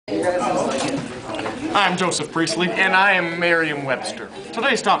I'm Joseph Priestley. And I am Merriam Webster.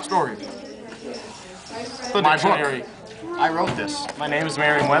 Today's top story. The My dictionary. book. I wrote this. My name is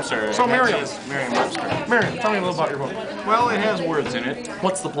Merriam Webster. So Merriam. Merriam Webster. Merriam, tell me a little about your book. Well, it has words in it.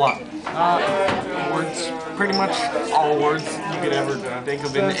 What's the plot? Words, pretty much all words you could ever think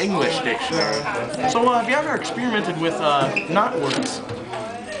of in the English dictionary. So have you ever experimented with not words?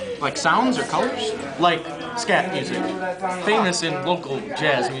 Like sounds or colors? Like scat music, famous in local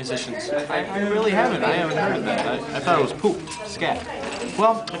jazz musicians. I really haven't. I haven't heard of that. I thought it was poop. Scat.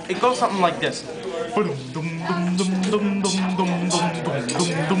 Well, it goes something like this.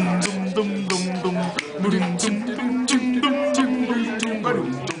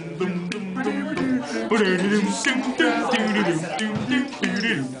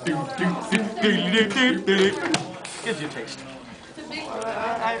 Gives you a taste.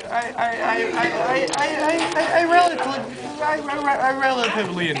 I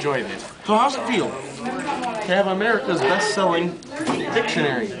relatively enjoy this. So how's it feel to have America's best-selling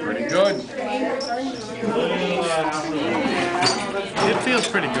dictionary? Pretty good. It feels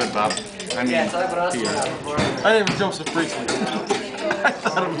pretty good, Bob. I mean, Peter. My name is Joseph Priestley. I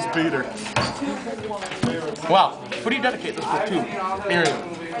thought it was Peter. Wow, who do you dedicate this book to? Miriam.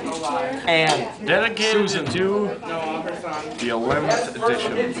 And Dedicated Susan. to the 11th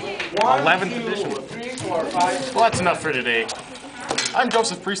edition. 11th edition. Well, that's enough for today. I'm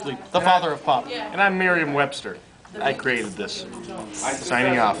Joseph Priestley, the father of pop. And I'm Merriam Webster. I created this.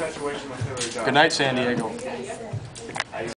 Signing off. Good night, San Diego.